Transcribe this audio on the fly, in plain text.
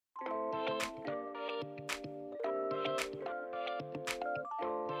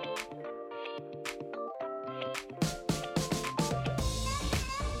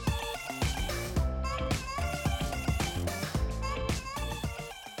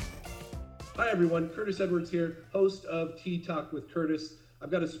Hi, everyone. Curtis Edwards here, host of Tea Talk with Curtis. I've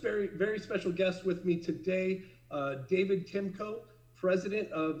got a very special guest with me today, David Temko,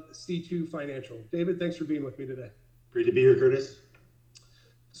 president of C2 Financial. David, thanks for being with me today. Great to be here, Curtis.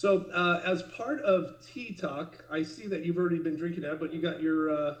 So, as part of Tea Talk, I see that you've already been drinking that, but you got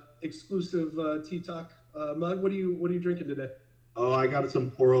your exclusive Tea Talk mug. What are you drinking today? Oh, I got some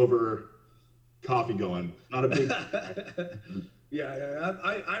pour over coffee going. Not a big. Yeah.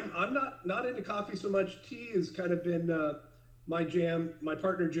 I'm not into coffee so much. Tea has kind of been my jam. My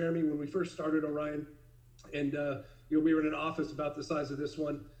partner Jeremy, when we first started Orion, and we were in an office about the size of this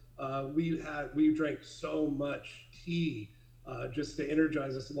one. We drank so much tea just to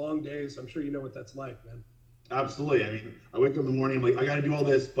energize us. Long days. I'm sure you know what that's like, man. Absolutely. I mean, I wake up in the morning, I'm like, I got to do all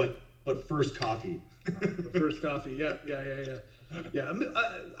this, but first coffee. First coffee. Yeah. Yeah,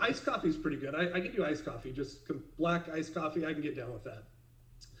 iced coffee is pretty good. I can do iced coffee, just black iced coffee. I can get down with that.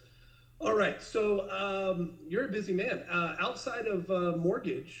 All right, so you're a busy man. Outside of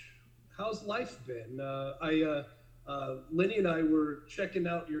mortgage, how's life been? Lenny and I were checking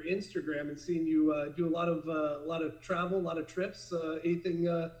out your Instagram and seeing you do a lot of travel, a lot of trips.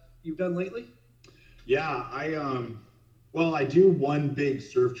 Anything you've done lately? Yeah, I do one big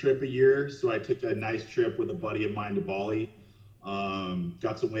surf trip a year. So I took a nice trip with a buddy of mine to Bali.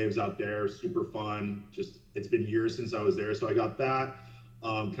 Got some waves out there, super fun. Just it's been years since I was there, so I got that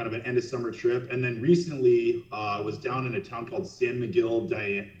kind of an end of summer trip. And then recently was down in a town called San Miguel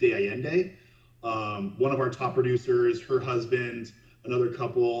de Allende. One of our top producers, her husband, another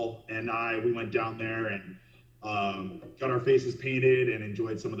couple, and we went down there and got our faces painted and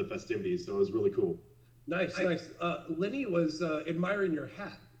enjoyed some of the festivities. So it was really cool. Nice. Lenny was admiring your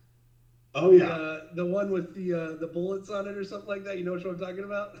hat. Oh yeah, the one with the bullets on it or something like that. You know what I'm talking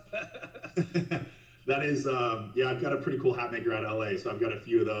about? That is, I've got a pretty cool hat maker out of LA, so I've got a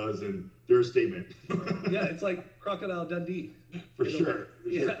few of those, and they're a statement. Yeah, it's like Crocodile Dundee. For sure.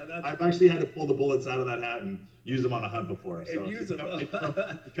 I've actually had to pull the bullets out of that hat and use them on a hunt before. So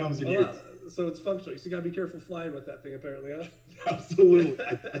it comes in use. So it's functional. So you gotta be careful flying with that thing, apparently, huh? Absolutely.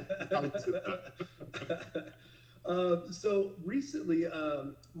 So recently,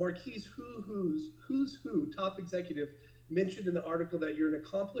 Marquise Who's Who top executive mentioned in the article that you're an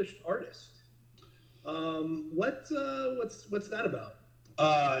accomplished artist. What's that about?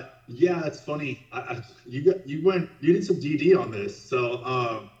 Yeah, it's funny. You did some DD on this.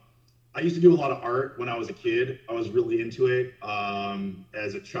 So I used to do a lot of art when I was a kid. I was really into it.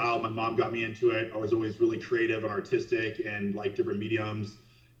 As a child, my mom got me into it. I was always really creative and artistic and like different mediums.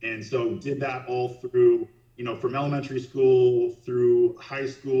 And so did that all through, from elementary school through high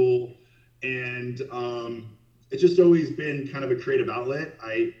school. And it's just always been kind of a creative outlet.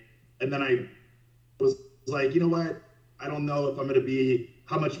 And then I was like, you know what? I don't know if I'm going to be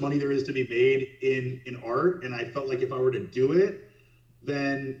how much money there is to be made in art. And I felt like if I were to do it,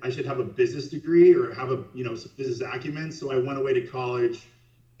 then I should have a business degree or have some business acumen. So I went away to college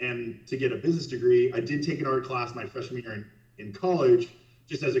and to get a business degree. I did take an art class my freshman year in college,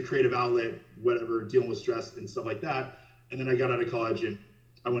 just as a creative outlet, whatever, dealing with stress and stuff like that. And then I got out of college and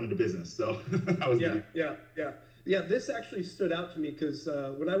I went into business. So that was Yeah, this actually stood out to me because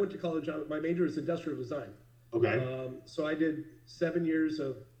when I went to college, my major was industrial design. Okay. So I did 7 years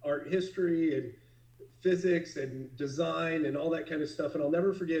of art history and physics and design and all that kind of stuff. And I'll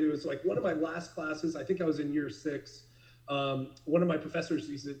never forget, it was like one of my last classes. I think I was in year 6. One of my professors,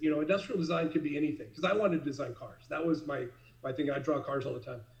 he said, industrial design could be anything, because I wanted to design cars. That was my thing. I draw cars all the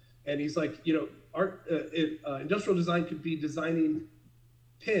time. And he's like, industrial design could be designing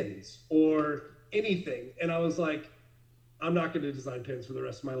pins or anything. And I was like, I'm not going to design pins for the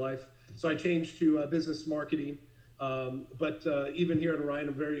rest of my life. So I changed to business marketing. But even here at Orion,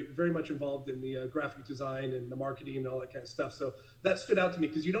 I'm very, very much involved in the graphic design and the marketing and all that kind of stuff. So that stood out to me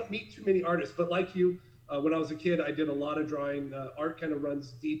because you don't meet too many artists. But like you, when I was a kid, I did a lot of drawing. Art kind of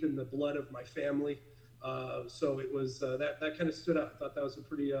runs deep in the blood of my family. So it was that kind of stood out. I thought that was a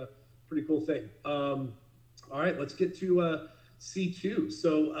pretty cool thing. All right, let's get to C2.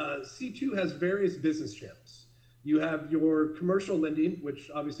 So C2 has various business channels. You have your commercial lending, which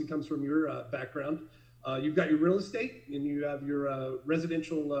obviously comes from your background. You've got your real estate, and you have your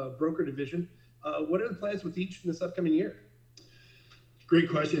residential broker division. What are the plans with each in this upcoming year? Great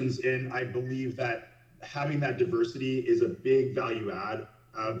questions, and I believe that having that diversity is a big value add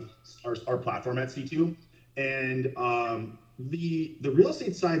of our platform at C2. And the real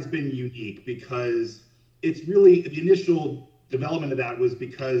estate side's been unique because it's really the initial development of that was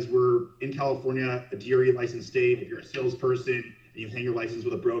because we're in California, a DRE licensed state. If you're a salesperson and you hang your license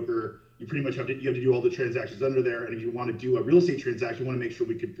with a broker, you pretty much have to do all the transactions under there. And if you want to do a real estate transaction, you want to make sure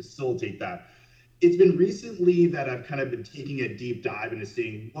we could facilitate that. It's been recently that I've kind of been taking a deep dive into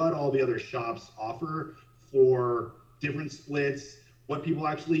seeing what all the other shops offer for different splits, what people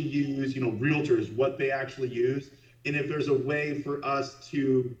actually use, realtors, what they actually use. And if there's a way for us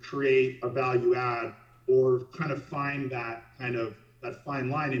to create a value add or kind of find that fine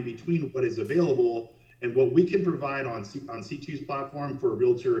line in between what is available and what we can provide on C2's platform for a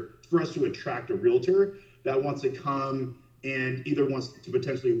realtor, for us to attract a realtor that wants to come and either wants to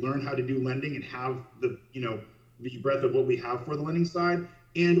potentially learn how to do lending and have the breadth of what we have for the lending side,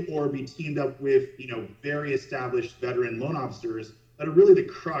 and or be teamed up with very established veteran loan officers that are really the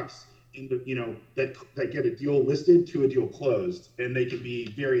crux in the that get a deal listed to a deal closed, and they can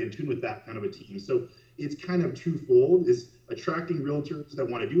be very in tune with that kind of a team. So it's kind of twofold: is attracting realtors that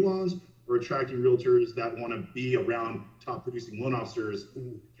want to do loans, or attracting realtors that want to be around top producing loan officers,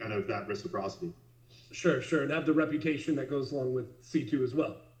 kind of that reciprocity. Sure, and have the reputation that goes along with C2 as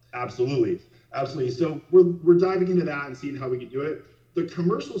well. Absolutely. So we're diving into that and seeing how we can do it. The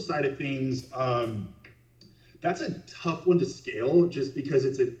commercial side of things, that's a tough one to scale, just because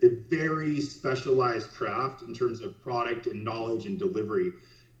it's a very specialized craft in terms of product and knowledge and delivery.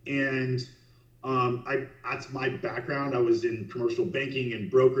 And that's my background. I was in commercial banking and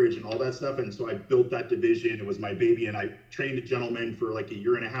brokerage and all that stuff. And so I built that division. It was my baby. And I trained a gentleman for like a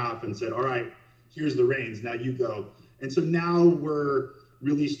year and a half and said, all right, here's the reins, now you go. And so now we're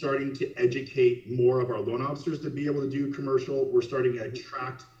really starting to educate more of our loan officers to be able to do commercial. We're starting to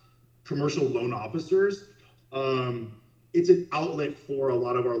attract commercial loan officers. It's an outlet for a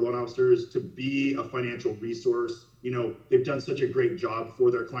lot of our loan officers to be a financial resource. They've done such a great job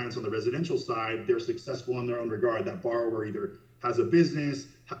for their clients on the residential side. They're successful in their own regard. That borrower either has a business,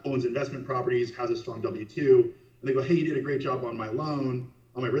 owns investment properties, has a strong W-2, and they go, hey, you did a great job on my loan,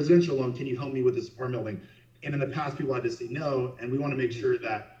 on my residential loan, can you help me with this apartment building? And in the past, people had to say no, and we want to make sure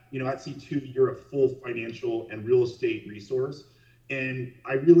that, at C2, you're a full financial and real estate resource. And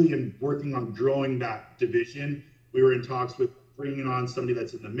I really am working on growing that division. We were in talks with bringing on somebody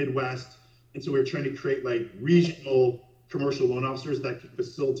that's in the Midwest. And so we're trying to create like regional commercial loan officers that can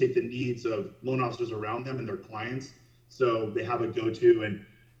facilitate the needs of loan officers around them and their clients. So they have a go-to. And,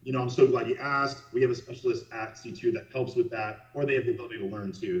 I'm so glad you asked. We have a specialist at C2 that helps with that, or they have the ability to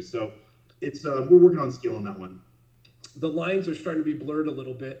learn too. So it's we're working on scaling that one. The lines are starting to be blurred a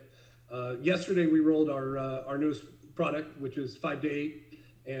little bit. Yesterday we rolled our newest product, which is 5 to 8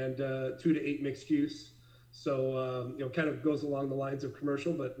 and 2 to 8 mixed use. So kind of goes along the lines of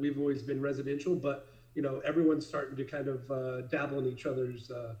commercial, but we've always been residential. But everyone's starting to kind of dabble in each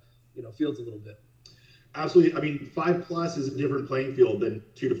other's fields a little bit. Absolutely. I mean, 5+ is a different playing field than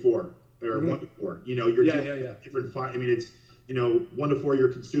 2 to 4 or 1 to 4. You're different. I mean, it's 1 to 4 you're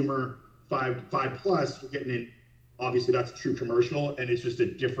consumer, 5+ you're getting in. Obviously, that's true commercial, and it's just a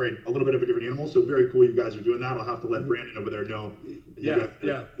little bit of a different animal. So very cool you guys are doing that. I'll have to let Brandon over there know.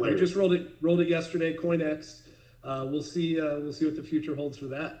 Yeah. We just rolled it yesterday, CoinX. We'll see what the future holds for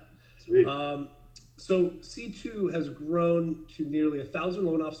that. Sweet. So C2 has grown to nearly 1,000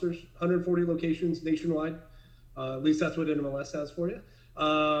 loan officers, 140 locations nationwide. At least that's what NMLS has for you.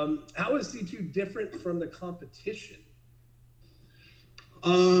 How is C2 different from the competition?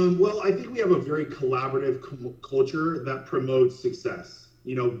 Well, I think we have a very collaborative culture that promotes success.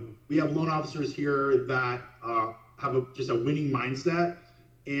 We have loan officers here that have just a winning mindset.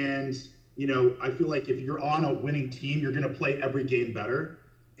 And, I feel like if you're on a winning team, you're going to play every game better.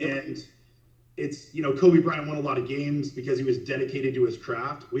 And it's, Kobe Bryant won a lot of games because he was dedicated to his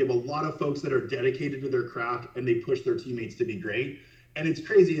craft. We have a lot of folks that are dedicated to their craft and they push their teammates to be great. And it's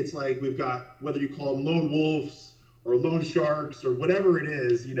crazy. It's like we've got, whether you call them lone wolves or loan sharks or whatever it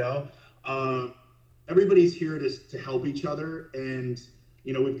is, everybody's here to help each other. And,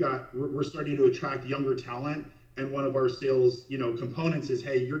 we're starting to attract younger talent. And one of our sales, components is,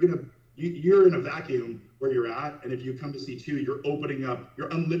 hey, you're in a vacuum where you're at. And if you come to C2, you're opening up, you're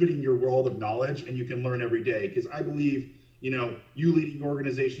unlimiting your world of knowledge, and you can learn every day. Because I believe, you leading your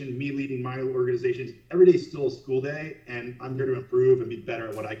organization, me leading my organizations, every day is still a school day, and I'm here to improve and be better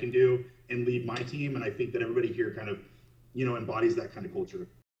at what I can do and lead my team. And I think that everybody here kind of, embodies that kind of culture.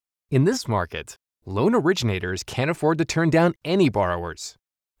 In this market, loan originators can't afford to turn down any borrowers.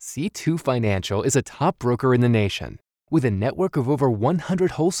 C2 Financial is a top broker in the nation with a network of over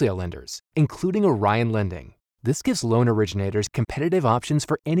 100 wholesale lenders, including Orion Lending. This gives loan originators competitive options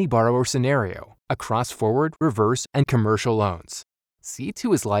for any borrower scenario across forward, reverse, and commercial loans.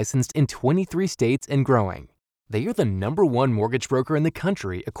 C2 is licensed in 23 states and growing. They are the #1 mortgage broker in the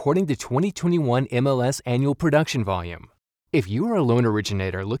country according to 2021 MLS annual production volume. If you are a loan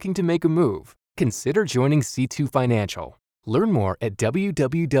originator looking to make a move, consider joining C2 Financial. Learn more at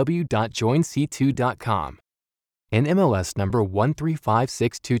www.joinc2.com. NMLS number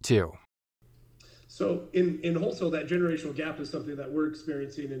 135622. So in wholesale, that generational gap is something that we're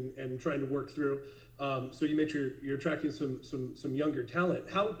experiencing and trying to work through. So you mentioned you're attracting some younger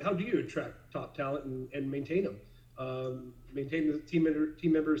talent. How do you attract top talent and maintain them? Maintain the team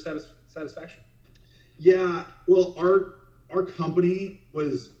member satisfaction? Yeah, well, our company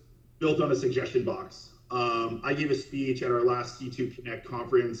was built on a suggestion box. I gave a speech at our last C2 Connect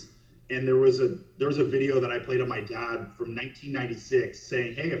conference, and there was a video that I played on my dad from 1996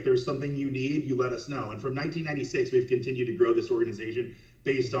 saying, hey, if there's something you need, you let us know. And from 1996, we've continued to grow this organization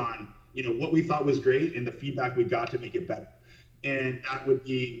based on, what we thought was great and the feedback we got to make it better. And that would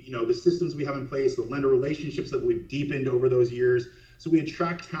be, the systems we have in place, the lender relationships that we've deepened over those years. So we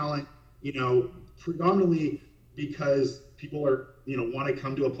attract talent, predominantly because people are, want to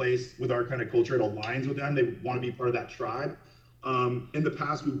come to a place with our kind of culture. It aligns with them. They want to be part of that tribe. In the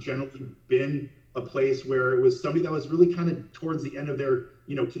past, we've generally been a place where it was somebody that was really kind of towards the end of their,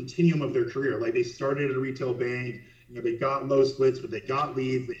 continuum of their career. Like they started at a retail bank, they got low splits, but they got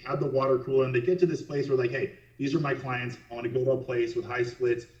leads, they had the water cooler, and they get to this place where like, hey, these are my clients. I want to go to a place with high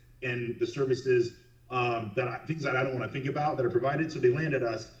splits and the services things that I don't want to think about that are provided. So they land at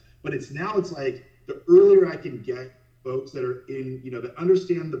us. But it's like the earlier I can get folks that are in, that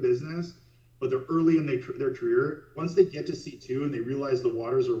understand the business, but they're early in their career, once they get to C2 and they realize the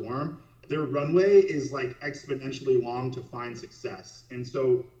waters are warm, their runway is like exponentially long to find success. And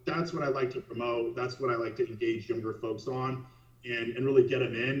so that's what I like to promote. That's what I like to engage younger folks on and really get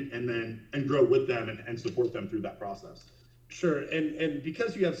them in and grow with them and support them through that process. Sure. And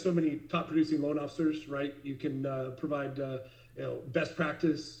because you have so many top producing loan officers, right, you can provide best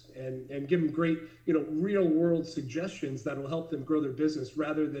practice and give them great, real world suggestions that will help them grow their business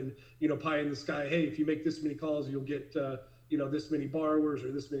rather than, pie in the sky. Hey, if you make this many calls, you'll get, this many borrowers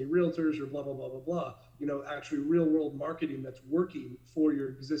or this many realtors or blah, blah, blah, blah, blah. Actually real world marketing that's working for your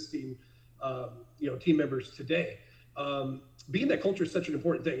existing, team members today. Being that culture is such an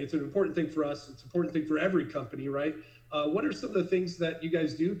important thing. It's an important thing for us. It's an important thing for every company, right? What are some of the things that you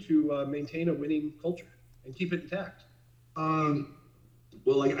guys do to maintain a winning culture and keep it intact?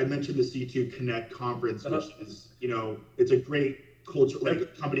 Well, like I mentioned, the C2 Connect conference, which is, it's a great culture, like a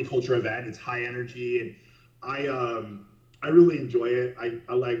company culture event. It's high energy, and I really enjoy it.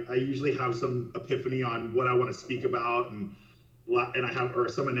 I usually have some epiphany on what I want to speak about, and I have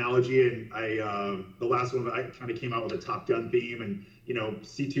some analogy. And the last one I kind of came out with a Top Gun theme, and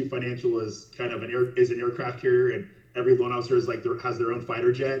C2 Financial is kind of an aircraft carrier, and every loan officer is like has their own fighter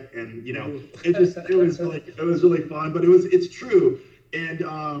jet, and it was really fun, but it's true, and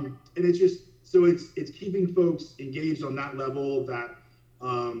it's just so it's keeping folks engaged on that level that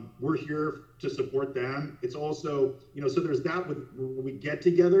we're here to support them. It's also so there's that when we get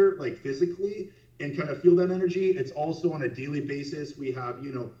together like physically and kind of feel that energy. It's also on a daily basis. We have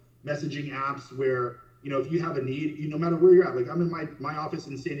messaging apps where if you have a need, no matter where you're at, like I'm in my office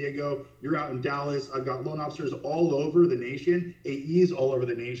in San Diego, you're out in Dallas, I've got loan officers all over the nation, AEs all over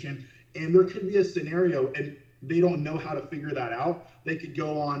the nation, and there could be a scenario and they don't know how to figure that out. They could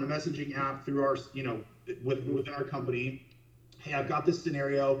go on a messaging app through our, within our company. Hey, I've got this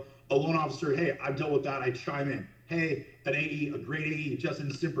scenario, a loan officer, hey, I've dealt with that, I chime in. Hey, an AE, a great AE,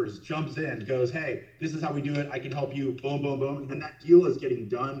 Justin Simpers, jumps in, goes, hey, this is how we do it, I can help you, boom, boom, boom. And that deal is getting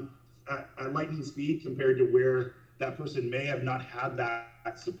done at lightning speed compared to where that person may have not had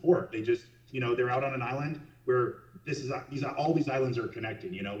that support. They just, they're out on an island where all these islands are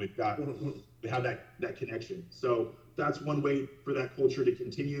connected. We have that connection. So that's one way for that culture to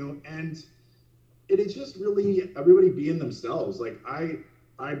continue. And it is just really everybody being themselves. Like I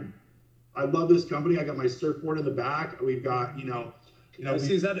love this company. I got my surfboard in the back. We've got,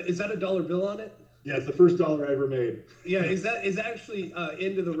 see, is that a dollar bill on it? Yeah, it's the first dollar I ever made. Yeah, is actually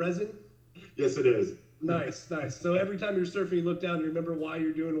into the resin? Yes, it is. Nice. So every time you're surfing, you look down, you remember why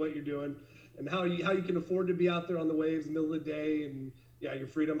you're doing what you're doing, and how you can afford to be out there on the waves in the middle of the day, and your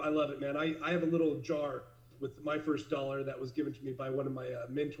freedom. I love it, man. I have a little jar with my first dollar that was given to me by one of my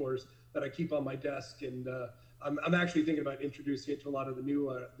mentors that I keep on my desk, and I'm actually thinking about introducing it to a lot of the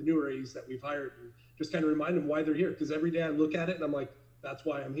newer AEs that we've hired, and just kind of remind them why they're here. Because every day I look at it and I'm like, that's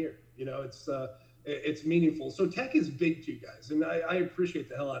why I'm here. It's meaningful. So tech is big to you guys, and I appreciate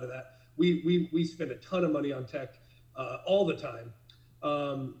the hell out of that. We spend a ton of money on tech all the time.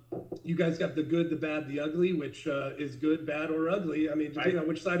 You guys got the good, the bad, the ugly, which is good, bad, or ugly. I mean, depending on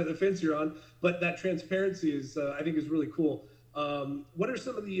which side of the fence you're on. But that transparency is, I think, is really cool. What are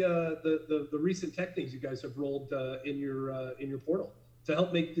some of the recent tech things you guys have rolled in your portal to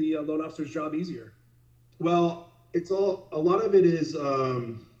help make the loan officer's job easier? Well, a lot of it is,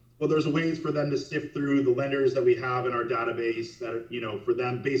 well, there's ways for them to sift through the lenders that we have in our database that, for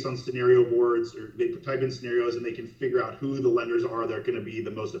them based on scenario boards, or they type in scenarios and they can figure out who the lenders are that are going to be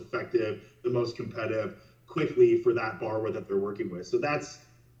the most effective, the most competitive quickly for that borrower that they're working with. So that's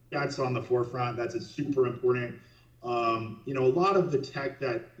on the forefront. That's super important. A lot of the tech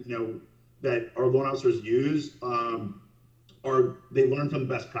that, that our loan officers use, they learn from the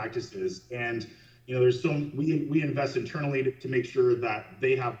best practices. And there's we invest internally to make sure that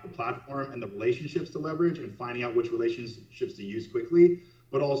they have the platform and the relationships to leverage and finding out which relationships to use quickly,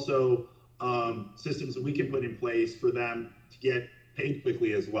 but also systems that we can put in place for them to get paid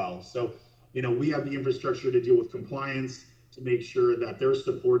quickly as well. So, we have the infrastructure to deal with compliance, to make sure that they're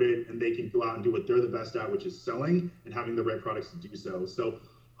supported and they can go out and do what they're the best at, which is selling and having the right products to do so. So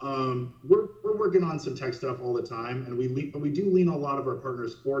we're working on some tech stuff all the time, and we do lean on a lot of our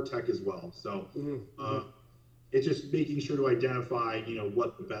partners for tech as well. So it's just making sure to identify,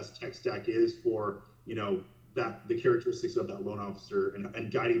 what the best tech stack is for, that the characteristics of that loan officer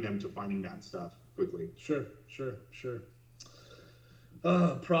and guiding them to finding that stuff quickly. Sure.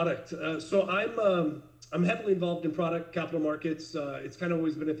 Product. So I'm heavily involved in product capital markets. It's kind of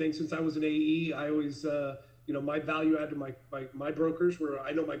always been a thing since I was an AE. I always, my value add to my brokers where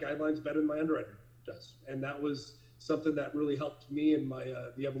I know my guidelines better than my underwriter does. And that was something that really helped me in my,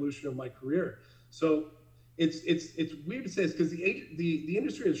 the evolution of my career. So it's weird to say this because the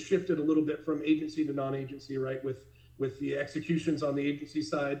industry has shifted a little bit from agency to non-agency, right? With the executions on the agency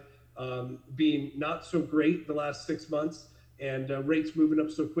side being not so great the last 6 months. And rates moving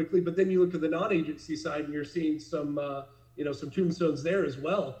up so quickly, but then you look at the non-agency side, and you're seeing some tombstones there as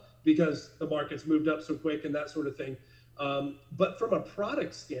well because the market's moved up so quick and that sort of thing. But from a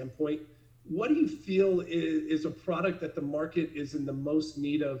product standpoint, what do you feel is a product that the market is in the most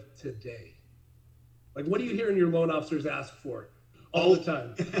need of today? Like, what are you hearing your loan officers ask for all the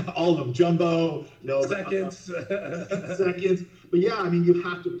time? All of them, jumbo, seconds. Seconds. But yeah, you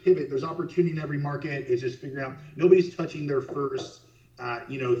have to pivot. There's opportunity in every market. It's just figuring out nobody's touching their first,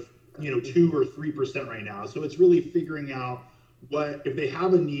 2 or 3% right now. So it's really figuring out what, if they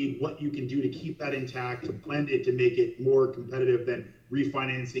have a need, what you can do to keep that intact, to blend it, to make it more competitive than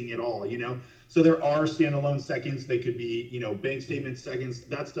refinancing it all, So there are standalone seconds. They could be, bank statement seconds.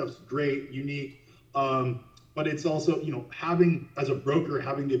 That stuff's great, unique. But it's also, having, as a broker,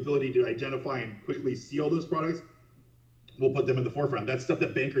 having the ability to identify and quickly see all those products will put them in the forefront. That's stuff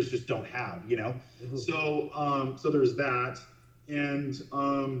that bankers just don't have, Mm-hmm. So there's that. And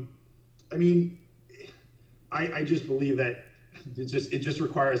I just believe that it just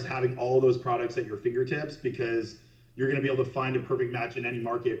requires having all those products at your fingertips, because you're going to be able to find a perfect match in any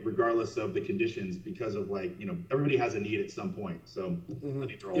market, regardless of the conditions, because of everybody has a need at some point. So mm-hmm.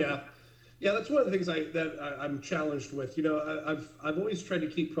 Yeah, that's one of the things I'm challenged with. I've always tried to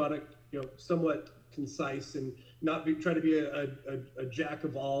keep product, somewhat concise and not try to be a jack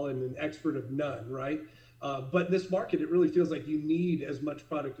of all and an expert of none, right? But in this market, it really feels like you need as much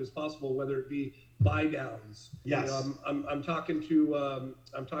product as possible, whether it be buy downs. Yes. I'm talking to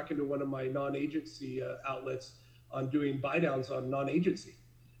one of my non-agency outlets on doing buy downs on non-agency.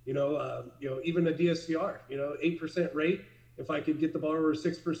 Even a DSCR, 8% rate. If I could get the borrower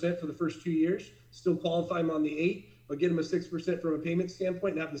 6% for the first 2 years, still qualify them on the 8, but get them a 6% from a payment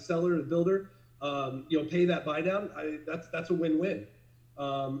standpoint, and have the seller or the builder, pay that buy down. That's a win-win.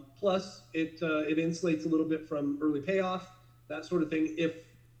 Plus, it insulates a little bit from early payoff, that sort of thing.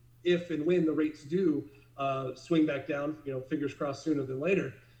 If and when the rates do swing back down, fingers crossed sooner than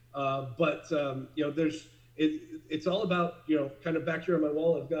later. It's all about, kind of back here on my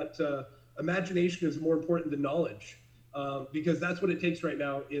wall, I've got imagination is more important than knowledge. Because that's what it takes right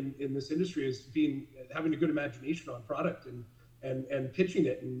now in this industry, is having a good imagination on product and pitching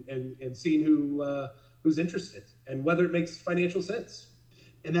it and seeing who's interested and whether it makes financial sense.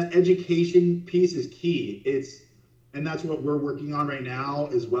 And that education piece is key. And that's what we're working on right now,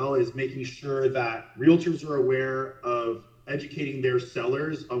 as well as making sure that realtors are aware of educating their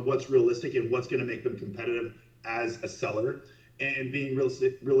sellers on what's realistic and what's going to make them competitive as a seller, and being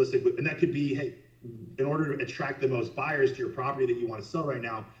realistic with, and that could be, hey, in order to attract the most buyers to your property that you want to sell right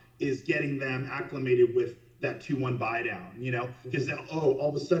now, is getting them acclimated with that 2-1 buy down, because then, all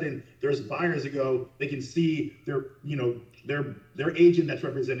of a sudden there's buyers that go, they can see their agent that's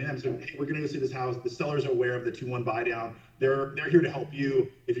representing them. So, hey, we're going to go see this house. The sellers are aware of the 2-1 buy down. they're here to help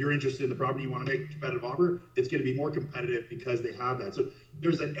you. If you're interested in the property, you want to make a competitive offer, it's going to be more competitive because they have that. So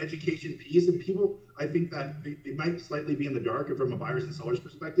there's an education piece, and people, I think that they might slightly be in the dark. And from a buyer's and seller's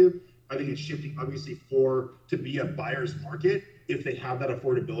perspective, I think it's shifting obviously to be a buyer's market if they have that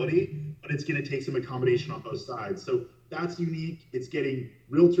affordability, but it's going to take some accommodation on both sides. So that's unique. It's getting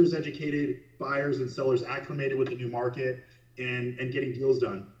realtors educated, buyers and sellers acclimated with the new market, and getting deals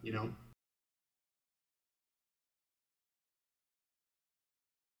done, you know.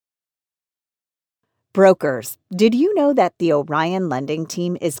 Brokers, did you know that the Orion Lending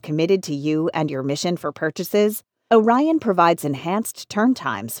team is committed to you and your mission for purchases? Orion provides enhanced turn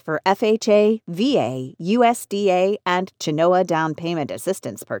times for FHA, VA, USDA, and Chenoa down payment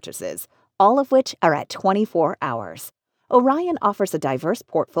assistance purchases, all of which are at 24 hours. Orion offers a diverse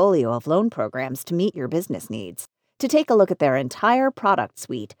portfolio of loan programs to meet your business needs. To take a look at their entire product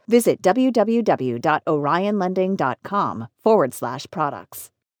suite, visit www.orionlending.com/products.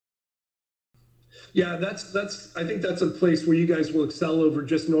 Yeah, that's. I think that's a place where you guys will excel over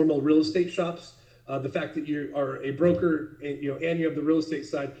just normal real estate shops. The fact that you are a broker, and you have the real estate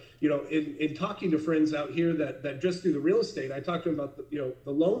side. In talking to friends out here that just do the real estate, I talk to them about the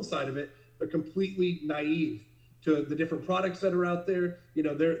loan side of it. They're completely naive to the different products that are out there.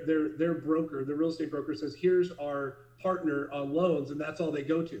 Their broker, the real estate broker, says, "Here's our partner on loans," and that's all they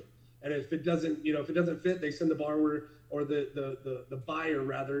go to. And if it doesn't fit, they send the borrower or the buyer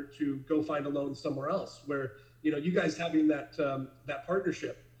rather to go find a loan somewhere else. Where you guys having that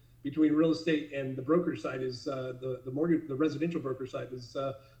partnership between real estate and the broker side is the residential broker side is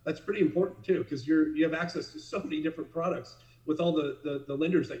that's pretty important too, because you have access to so many different products with all the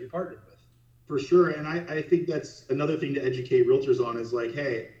lenders that you're partnered with. For sure, and I think that's another thing to educate realtors on is like,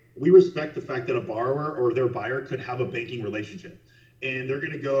 hey, we respect the fact that a borrower or their buyer could have a banking relationship. And they're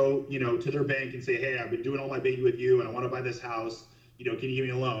going to go, to their bank and say, hey, I've been doing all my banking with you and I want to buy this house, can you give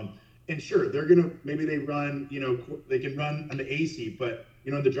me a loan? And sure, they're going to, maybe they run, they can run on the A seat, but,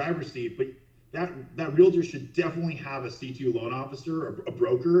 in the driver's seat, but that realtor should definitely have a C2 loan officer or a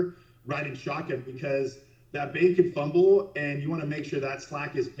broker riding shotgun, because that bank could fumble and you want to make sure that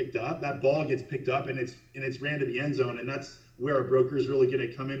slack is picked up, that ball gets picked up and it's ran to the end zone. And that's where our broker is really going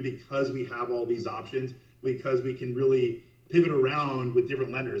to come in, because we have all these options, because we can really pivot around with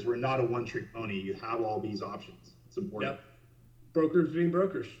different lenders. We're not a one-trick pony. You have all these options. It's important. Yep. Brokers being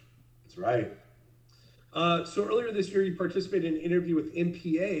brokers. That's right. So earlier this year, you participated in an interview with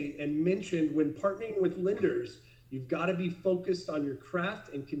MPA and mentioned when partnering with lenders, you've got to be focused on your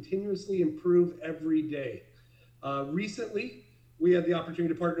craft and continuously improve every day. Recently, we had the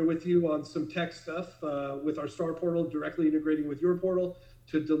opportunity to partner with you on some tech stuff with our STAR portal, directly integrating with your portal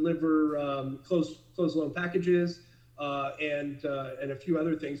to deliver closed loan packages, and a few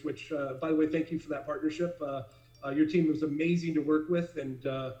other things, which, by the way, thank you for that partnership. Your team was amazing to work with, and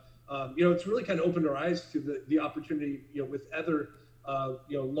it's really kind of opened our eyes to the opportunity, with other,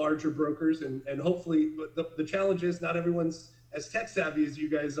 larger brokers, and hopefully, the challenge is not everyone's as tech savvy as you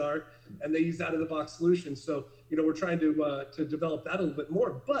guys are, and they use out of the box solutions. So, we're trying to develop that a little bit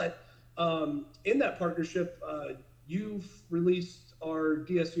more. But in that partnership, you've released our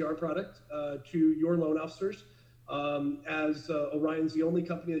DSCR product to your loan officers. As Orion's the only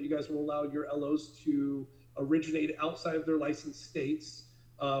company that you guys will allow your LOs to originate outside of their licensed states,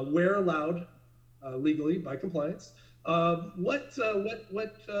 where allowed legally by compliance. What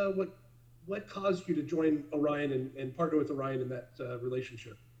caused you to join Orion and partner with Orion in that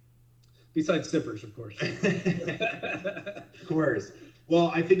relationship? Besides zippers, of course. Of course.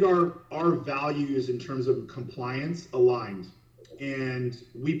 Well, I think our values in terms of compliance aligned. And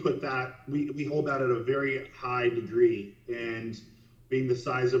we put that, we hold that at a very high degree. And being the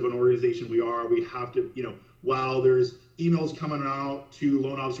size of an organization we are, we have to, while there's emails coming out to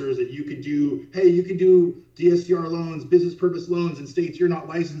loan officers that you could do DSCR loans, business purpose loans in states you're not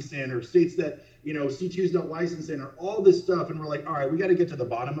licensed in, or states that, C2 is not licensed in, or all this stuff. And we're like, all right, we got to get to the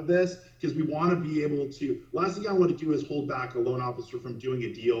bottom of this, because we want to be able to, last thing I want to do is hold back a loan officer from doing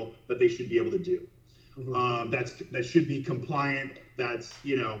a deal that they should be able to do. Mm-hmm. That should be compliant. That's,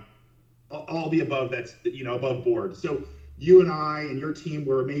 all the above, that's, above board. So you and I and your team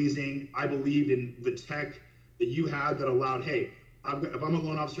were amazing. I believed in the tech that you had that allowed, hey, if I'm a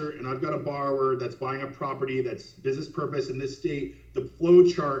loan officer and I've got a borrower that's buying a property that's business purpose in this state, the flow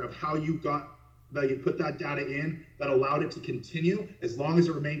chart of how you put that data in that allowed it to continue, as long as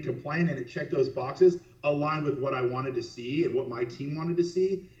it remained compliant and it checked those boxes, aligned with what I wanted to see and what my team wanted to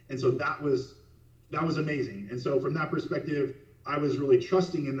see. And so that was amazing. And so from that perspective, I was really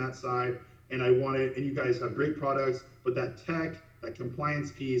trusting in that side, and and you guys have great products, but that tech, that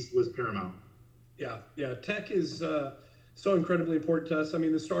compliance piece was paramount. Yeah. Tech is, So incredibly important to us. I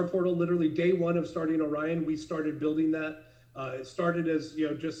mean, the Star Portal, literally day one of starting Orion, we started building that. It started as,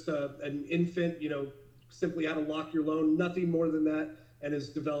 just an infant, simply how to lock your loan, nothing more than that, and has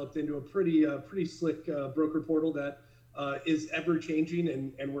developed into a pretty slick broker portal that is ever changing,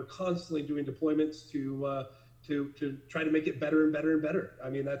 and we're constantly doing deployments to try to make it better and better and better. I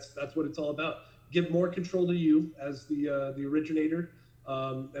mean, that's what it's all about. Give more control to you as the originator,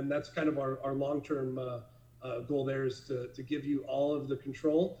 and that's kind of our long-term goal there, is to give you all of the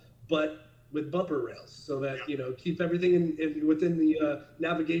control, but with bumper rails, so that keep everything within the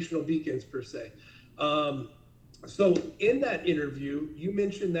navigational beacons per se. So in that interview, you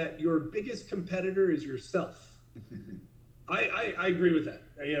mentioned that your biggest competitor is yourself. I agree with that.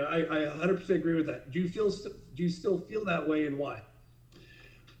 I 100% agree with that. Do you still feel that way, and why?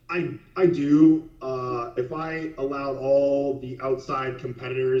 I do. If I allowed all the outside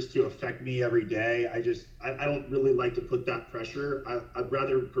competitors to affect me every day, I don't really like to put that pressure. I'd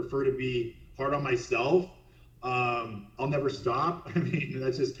rather prefer to be hard on myself. I'll never stop. I mean,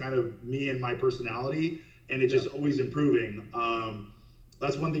 that's just kind of me and my personality, and it's just always improving.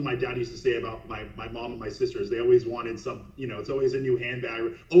 That's one thing my dad used to say about my mom and my sisters. They always wanted some, it's always a new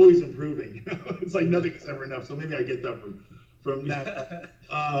handbag, always improving. It's like nothing's ever enough. So maybe I get that from that.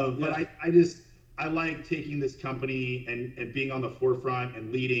 But I like taking this company and being on the forefront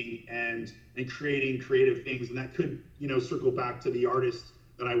and leading and creating creative things. And that could, circle back to the artist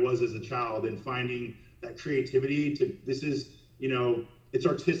that I was as a child, and finding that creativity it's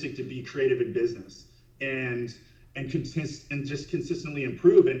artistic to be creative in business and just consistently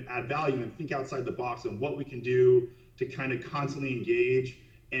improve and add value and think outside the box on what we can do to kind of constantly engage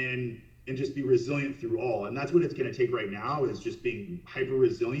and just be resilient through all. And that's what it's going to take right now, is just being hyper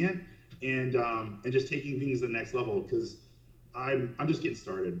resilient and just taking things to the next level, because I'm just getting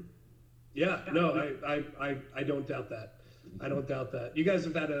started. Yeah, no, I don't doubt that. I don't doubt that. You guys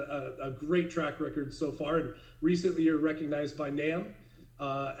have had a great track record so far, and recently you're recognized by NAM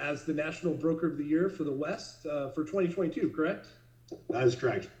as the National Broker of the Year for the West for 2022, correct? That is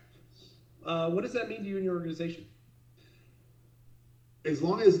correct. What does that mean to you and your organization? As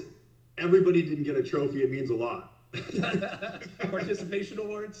long as everybody didn't get a trophy, it means a lot. Participation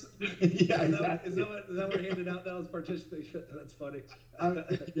awards? Yeah, exactly. Is that what we're handing out now, is participation? That's funny.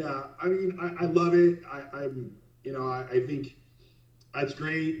 Yeah, I mean, I love it. I think that's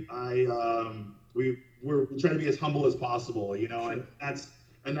great. We're trying to be as humble as possible, sure.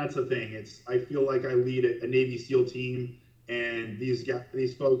 and that's the thing. I feel like I lead a Navy SEAL team, and these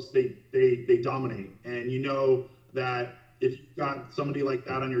folks, they dominate. And that if you've got somebody like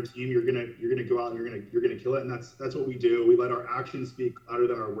that on your team, you're gonna go out and you're gonna kill it. And that's what we do. We let our actions speak louder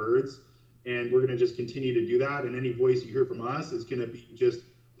than our words, and we're gonna just continue to do that. And any voice you hear from us is gonna be just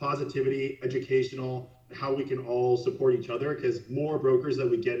positivity, educational, how we can all support each other, because more brokers that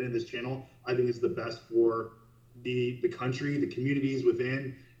we get in this channel, I think is the best for the country, the communities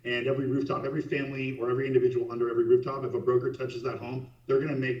within, and every rooftop, every family, or every individual under every rooftop. If a broker touches that home, they're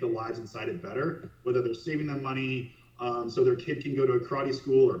going to make the lives inside it better, whether they're saving them money so their kid can go to a karate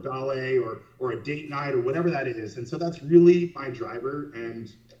school or ballet or a date night or whatever that is. And so that's really my driver,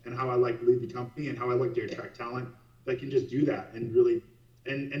 and how I like to lead the company, and how I like to attract talent that can just do that and really.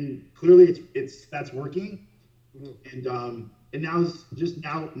 And clearly that's working, and now it's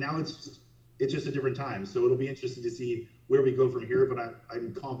just a different time. So it'll be interesting to see where we go from here, but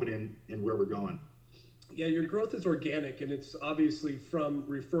I'm confident in where we're going. Yeah, your growth is organic, and it's obviously from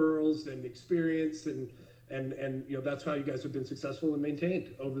referrals and experience, and that's how you guys have been successful and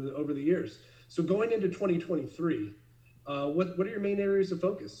maintained over the years. So going into 2023, what are your main areas of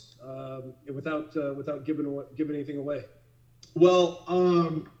focus without giving anything away? Well,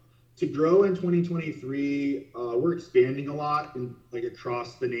 to grow in 2023, we're expanding a lot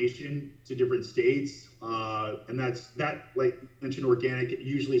across the nation to different states. And that, like you mentioned, organic, it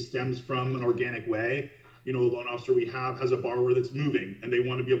usually stems from an organic way. A loan officer we have has a borrower that's moving, and they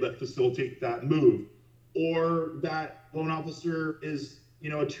want to be able to facilitate that move. Or that loan officer is,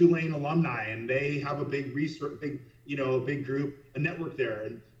 a Tulane alumni, and they have a big group, a network there.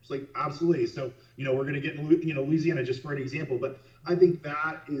 And it's like, absolutely. So, we're going to get in, Louisiana, just for an example. But I think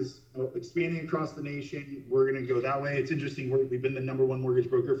that is expanding across the nation. We're going to go that way. It's interesting. We've been the #1 mortgage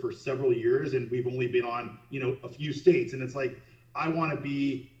broker for several years, and we've only been on, a few states. And it's like, I want to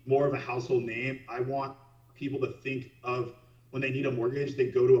be more of a household name. I want people to think of when they need a mortgage, they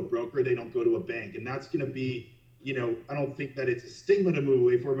go to a broker, they don't go to a bank. And that's going to be, I don't think that it's a stigma to move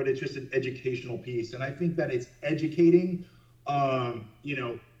away for, but it's just an educational piece. And I think that it's educating,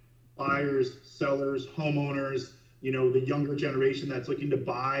 buyers, sellers, homeowners, the younger generation that's looking to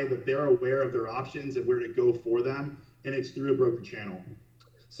buy, that they're aware of their options and where to go for them. and it's through a broker channel.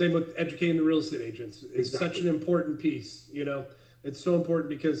 Same with educating the real estate agents. It's such an important piece. It's so important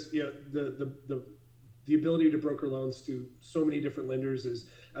because the ability to broker loans to so many different lenders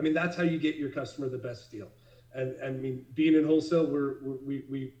that's how you get your customer the best deal. And I mean, being in wholesale,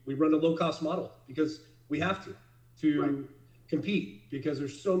 we run a low cost model because we have to compete, because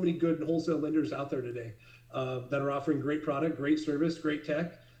there's so many good wholesale lenders out there today that are offering great product, great service, great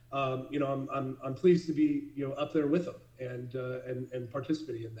tech. I'm pleased to be up there with them and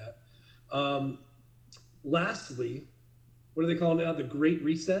participating in that. Lastly, what do they call it now? The Great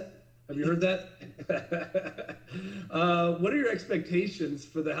Reset. Have you heard that? What are your expectations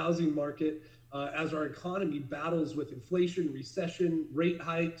for the housing market as our economy battles with inflation, recession, rate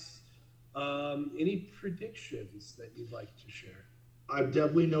hikes? Any predictions that you'd like to share? I'm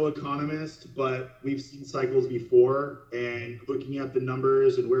definitely no economist, but we've seen cycles before, and looking at the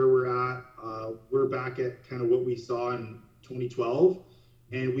numbers and where we're at, we're back at kind of what we saw in 2012,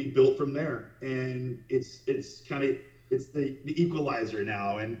 and we built from there. And it's the equalizer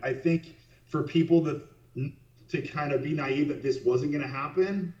now. And I think for people to kind of be naive that this wasn't going to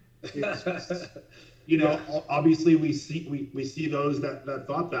happen, obviously we see those that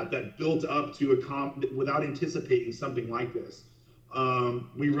thought that built up to without anticipating something like this.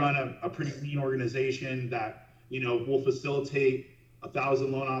 We run a pretty lean organization that will facilitate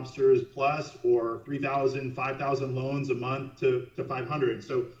 1,000 loan officers plus, or 3,000, 5,000 loans a month to 500.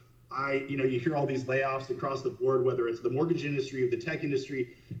 So you hear all these layoffs across the board, whether it's the mortgage industry or the tech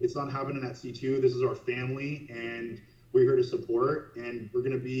industry. It's not happening at C2. This is our family, and we're here to support, and we're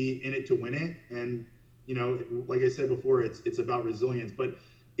going to be in it to win it. And like I said before, it's about resilience, but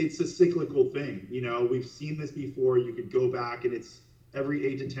it's a cyclical thing. We've seen this before. You could go back, and it's every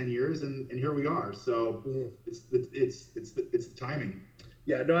 8 to 10 years, and here we are. So it's the timing.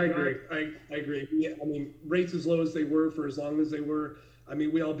 Yeah, no, I agree. I agree. Yeah, I mean, rates as low as they were for as long as they were, I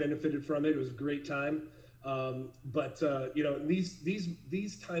mean, we all benefited from it. It was a great time. But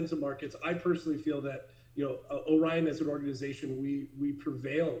these times of markets, I personally feel that Orion as an organization, we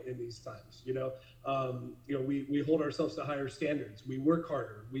prevail in these times. We hold ourselves to higher standards. We work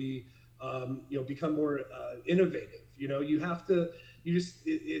harder. We become more innovative.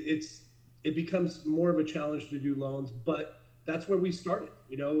 It becomes more of a challenge to do loans, but that's where we started.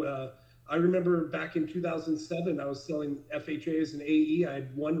 I remember back in 2007, I was selling FHA as an AE. I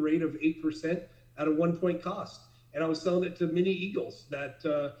had one rate of 8% at a 1 point cost. And I was selling it to mini Eagles that,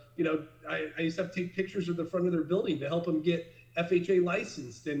 I used to have to take pictures of the front of their building to help them get FHA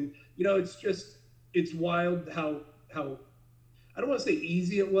licensed. And, it's wild how I don't want to say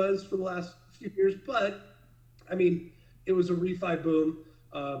easy it was for the last few years, but I mean, it was a refi boom.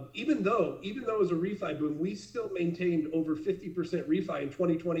 Even though it was a refi boom, we still maintained over 50% refi in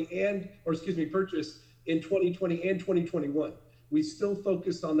 2020 purchase in 2020 and 2021. We still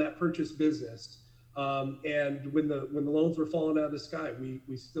focused on that purchase business. And when the loans were falling out of the sky,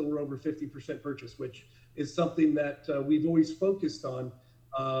 we still were over 50% purchase, which is something that we've always focused on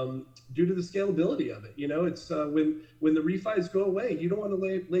due to the scalability of it. It's when the refis go away, you don't want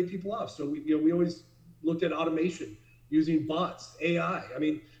to lay people off. So we always looked at automation using bots, AI. I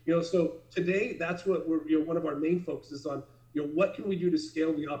mean, so today that's what we're one of our main focuses on. What can we do to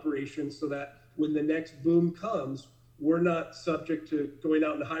scale the operation so that when the next boom comes, we're not subject to going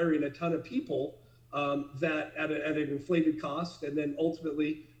out and hiring a ton of people that at an inflated cost, and then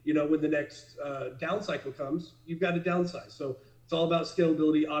ultimately, when the next down cycle comes, you've got to downsize. So it's all about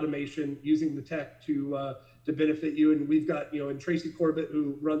scalability, automation, using the tech to benefit you. And we've got, and Tracy Corbett,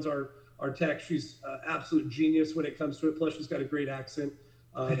 who runs our tech, she's absolute genius when it comes to it. Plus, she's got a great accent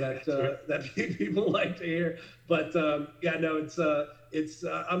that people like to hear. But it's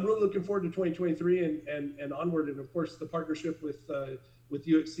I'm really looking forward to 2023 and onward. And of course, the partnership with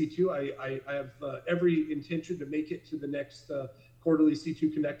you at C2, I have every intention to make it to the next quarterly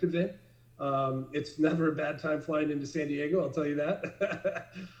C2 Connect event. It's never a bad time flying into San Diego, I'll tell you that.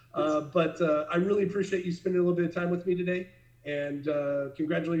 But I really appreciate you spending a little bit of time with me today. And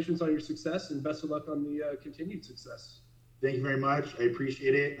congratulations on your success, and best of luck on the continued success. Thank you very much. I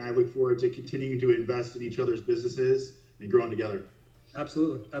appreciate it. And I look forward to continuing to invest in each other's businesses and growing together.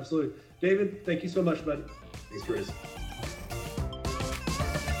 Absolutely. David, thank you so much, bud. Thanks, Chris.